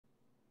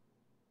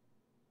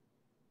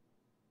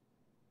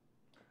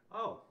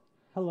Oh,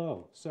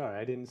 hello. Sorry,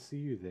 I didn't see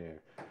you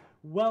there.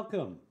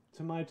 Welcome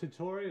to my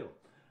tutorial.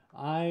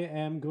 I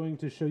am going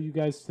to show you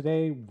guys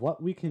today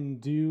what we can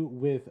do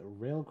with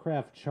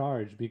Railcraft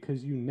Charge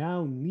because you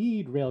now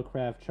need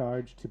Railcraft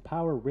Charge to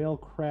power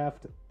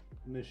Railcraft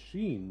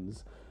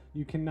machines.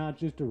 You cannot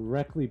just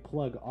directly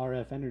plug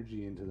RF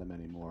energy into them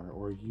anymore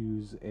or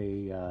use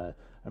a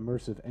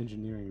immersive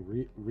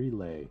engineering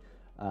relay.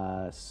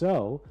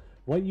 So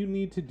what you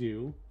need to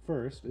do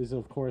first is,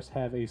 of course,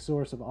 have a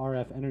source of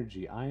RF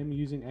energy. I am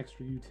using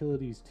Extra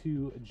Utilities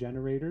 2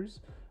 generators.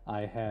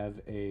 I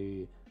have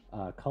a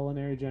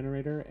culinary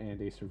generator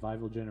and a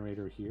survival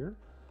generator here.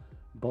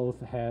 Both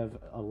have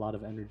a lot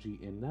of energy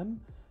in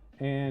them.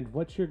 And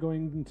what you're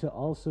going to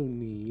also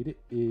need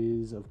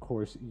is, of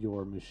course,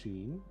 your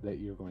machine that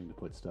you're going to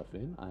put stuff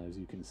in. As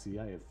you can see,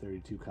 I have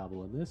 32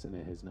 cobble in this, and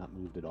it has not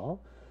moved at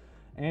all.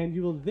 And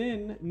you will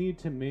then need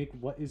to make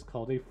what is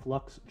called a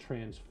flux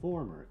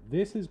transformer.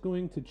 This is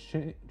going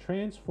to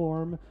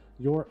transform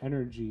your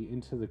energy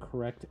into the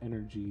correct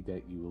energy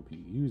that you will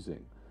be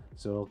using.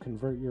 So it'll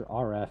convert your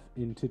RF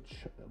into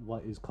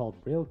what is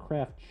called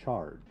Railcraft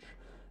Charge,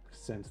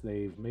 since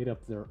they've made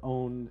up their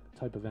own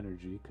type of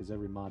energy, because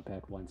every mod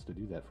pack wants to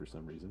do that for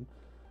some reason.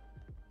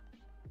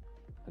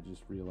 I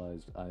just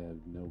realized I have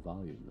no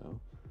volume though.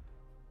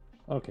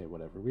 Okay,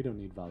 whatever. We don't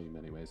need volume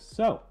anyways.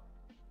 So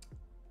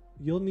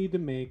you'll need to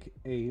make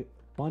a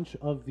bunch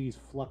of these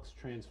flux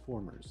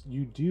transformers.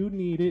 You do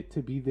need it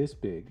to be this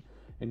big.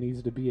 It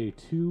needs to be a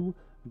 2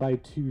 by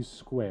 2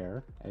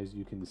 square, as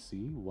you can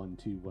see, 1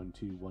 2 1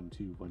 2 1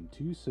 2 1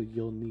 2. So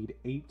you'll need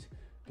 8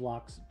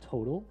 blocks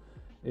total.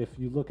 If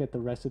you look at the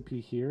recipe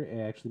here, it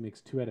actually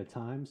makes 2 at a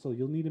time, so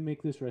you'll need to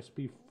make this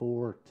recipe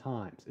 4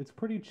 times. It's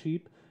pretty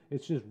cheap.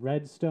 It's just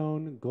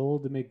redstone,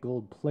 gold to make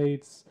gold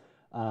plates,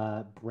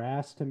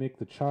 brass to make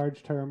the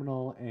charge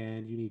terminal,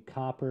 and you need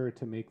copper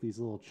to make these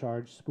little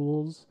charge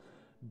spools,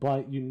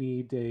 but you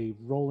need a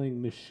rolling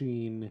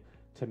machine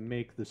to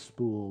make the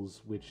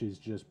spools, which is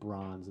just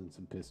bronze and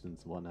some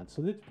pistons and whatnot.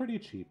 So it's pretty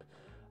cheap.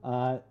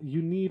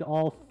 You need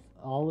all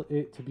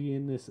it to be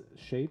in this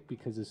shape,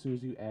 because as soon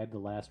as you add the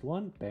last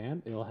one,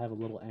 bam, it'll have a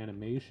little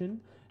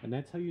animation, and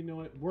that's how you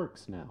know it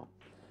works now.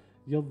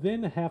 You'll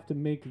then have to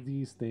make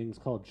these things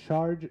called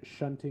charge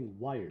shunting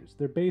wires.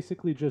 They're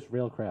basically just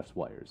Railcraft's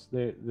wires.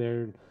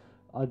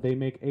 They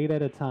make 8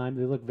 at a time.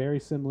 They look very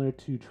similar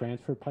to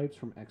transfer pipes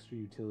from Extra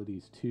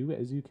Utilities 2,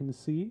 as you can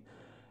see.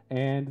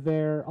 And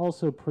they're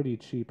also pretty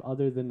cheap,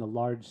 other than the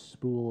large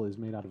spool is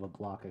made out of a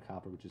block of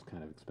copper, which is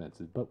kind of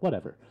expensive, but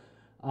whatever.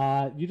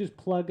 You just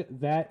plug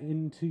that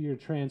into your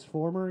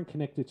transformer and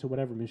connect it to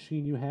whatever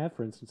machine you have.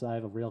 For instance, I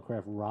have a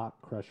Railcraft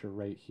rock crusher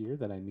right here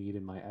that I need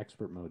in my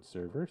expert mode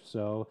server.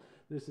 So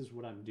this is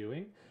what I'm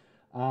doing.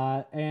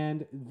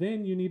 And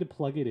then you need to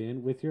plug it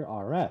in with your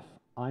RF.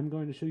 I'm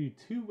going to show you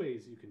 2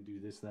 ways you can do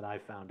this that I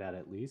found out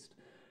at least.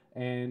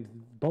 And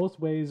both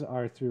ways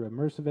are through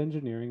immersive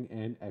engineering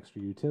and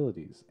extra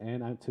utilities.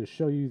 And to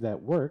show you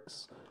that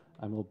works,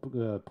 I'm going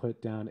to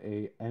put down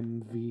a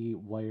MV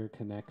wire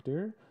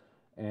connector,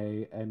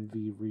 a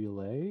MV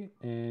relay,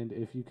 and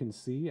if you can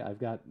see, I've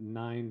got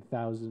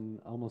 9,000,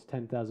 almost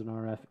 10,000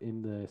 RF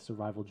in the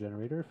survival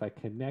generator. If I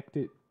connect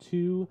it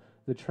to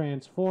the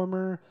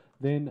transformer,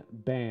 then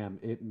bam,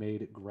 it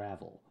made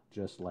gravel,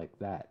 just like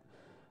that.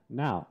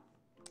 Now,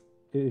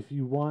 if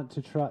you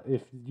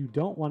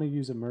don't want to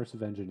use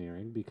immersive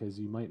engineering because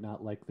you might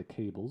not like the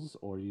cables,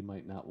 or you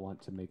might not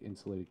want to make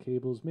insulated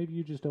cables, maybe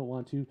you just don't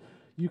want to,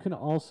 you can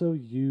also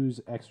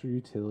use extra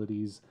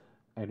utilities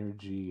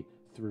energy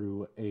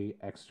through a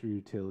extra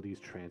utilities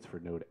transfer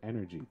node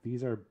energy.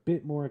 These are a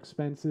bit more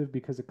expensive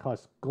because it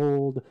costs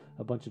gold,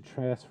 a bunch of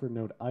transfer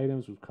node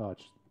items which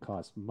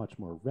cost much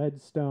more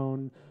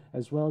redstone,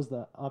 as well as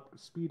the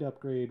speed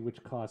upgrade,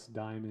 which costs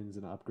diamonds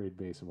and upgrade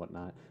base and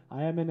whatnot.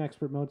 I am in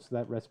expert mode, so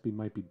that recipe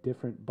might be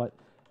different, but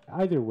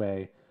either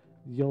way,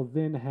 you'll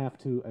then have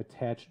to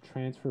attach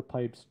transfer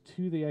pipes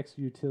to the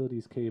extra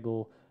utilities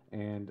cable,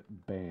 and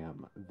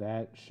bam,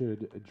 that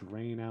should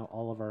drain out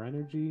all of our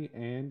energy,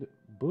 and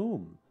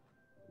boom,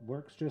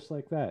 works just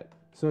like that.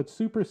 So it's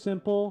super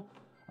simple.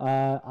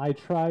 I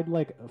tried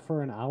like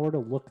for an hour to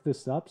look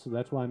this up, so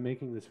that's why I'm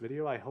making this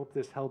video. I hope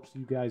this helps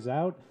you guys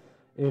out.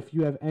 If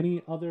you have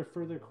any other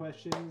further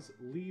questions,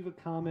 leave a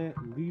comment,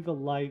 leave a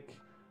like,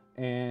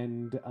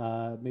 and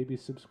maybe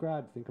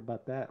subscribe. Think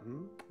about that.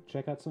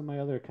 Check out some of my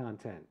other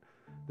content.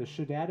 The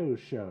Shadow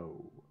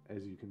Show,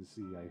 as you can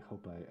see. I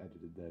hope I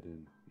edited that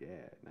in.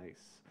 Yeah,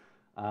 nice.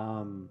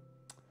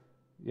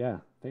 Yeah,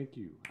 thank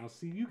you. I'll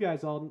see you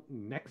guys all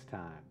next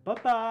time.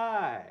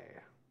 Bye-bye.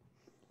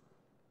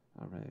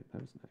 All right,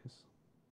 that was nice.